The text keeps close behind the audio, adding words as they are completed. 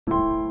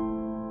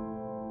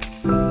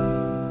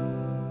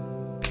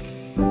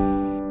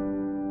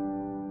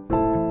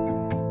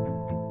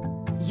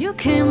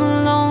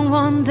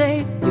one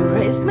day you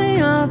raised me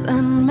up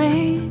and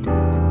made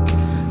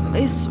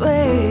me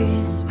sway.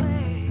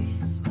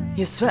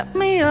 You swept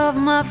me off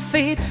my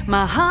feet,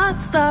 my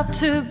heart stopped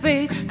to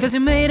beat, 'cause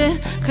you made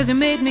it, 'cause you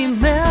made me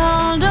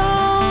melt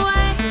away.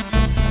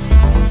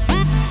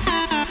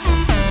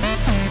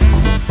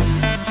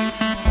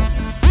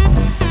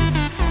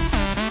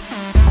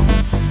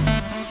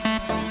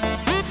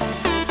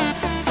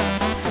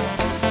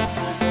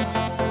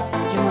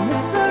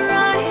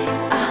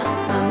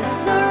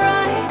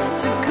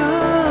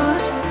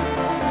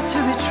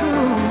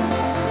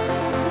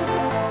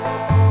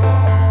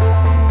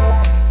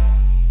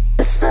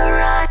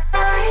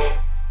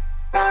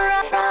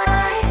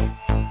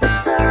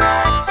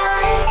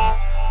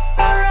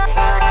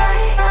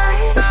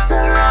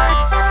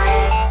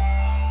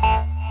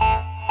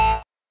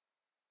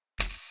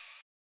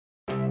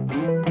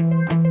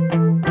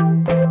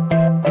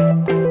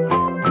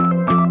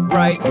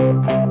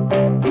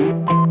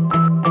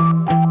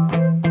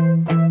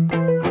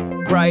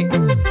 Right.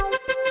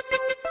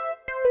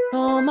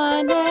 Call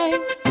my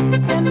name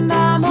and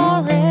I'm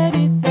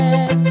already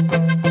there.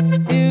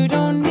 You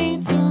don't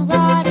need to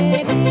write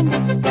it in the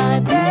sky,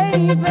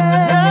 baby.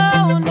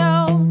 No, no,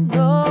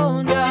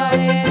 no, got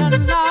it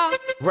unlocked.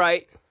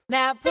 Right.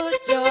 Now put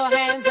your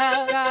hands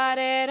up, got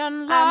it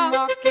unlocked. I'm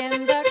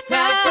rocking the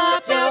crowd. Now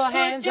put your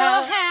hands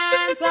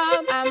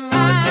up. I'm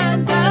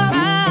hands up.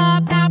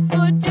 Now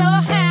put your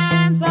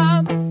hands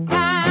up.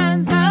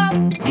 Hands up.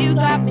 You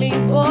got me,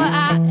 boy.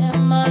 I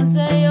am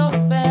under your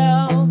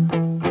spell.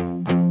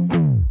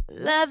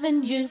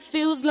 Loving you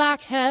feels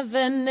like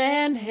heaven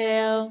and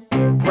hell.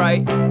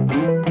 Right.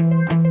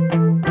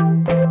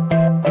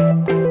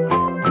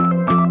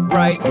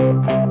 Right.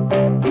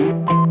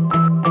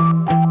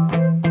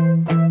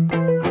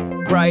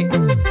 Right.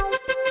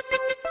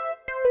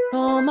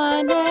 Call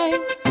my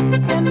name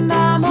and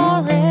I'm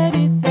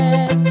already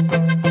there.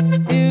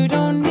 You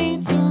don't need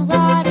to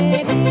write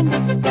it in the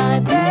sky,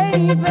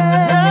 baby.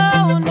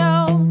 No, no,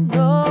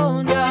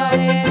 no, got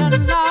it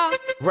unlocked.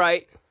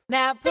 Right.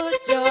 Now put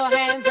your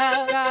hands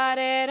up, got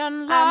it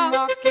unlocked. I'm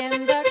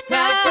rocking the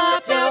crowd. Now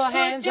put your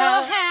hands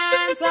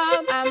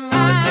up. I'm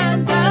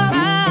hands up.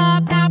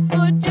 Now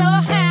put your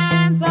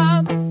hands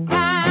up.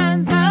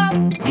 Hands up.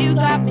 You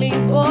got me,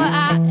 boy.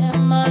 I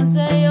am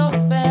under your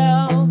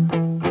spell.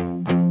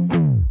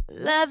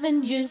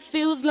 Loving you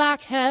feels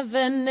like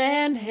heaven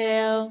and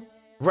hell.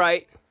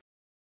 Right.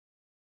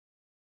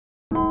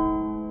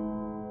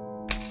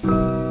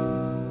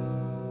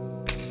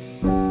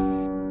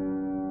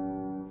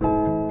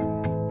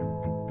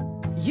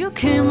 You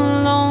came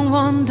along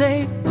one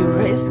day, you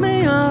raised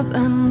me up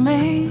and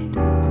made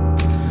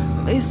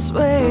me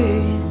sway.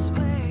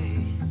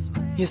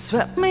 You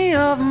swept me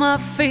off my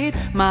feet,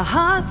 my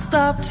heart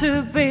stopped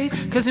to beat,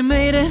 'cause you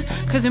made it,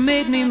 'cause you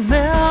made me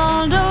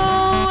melt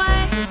away.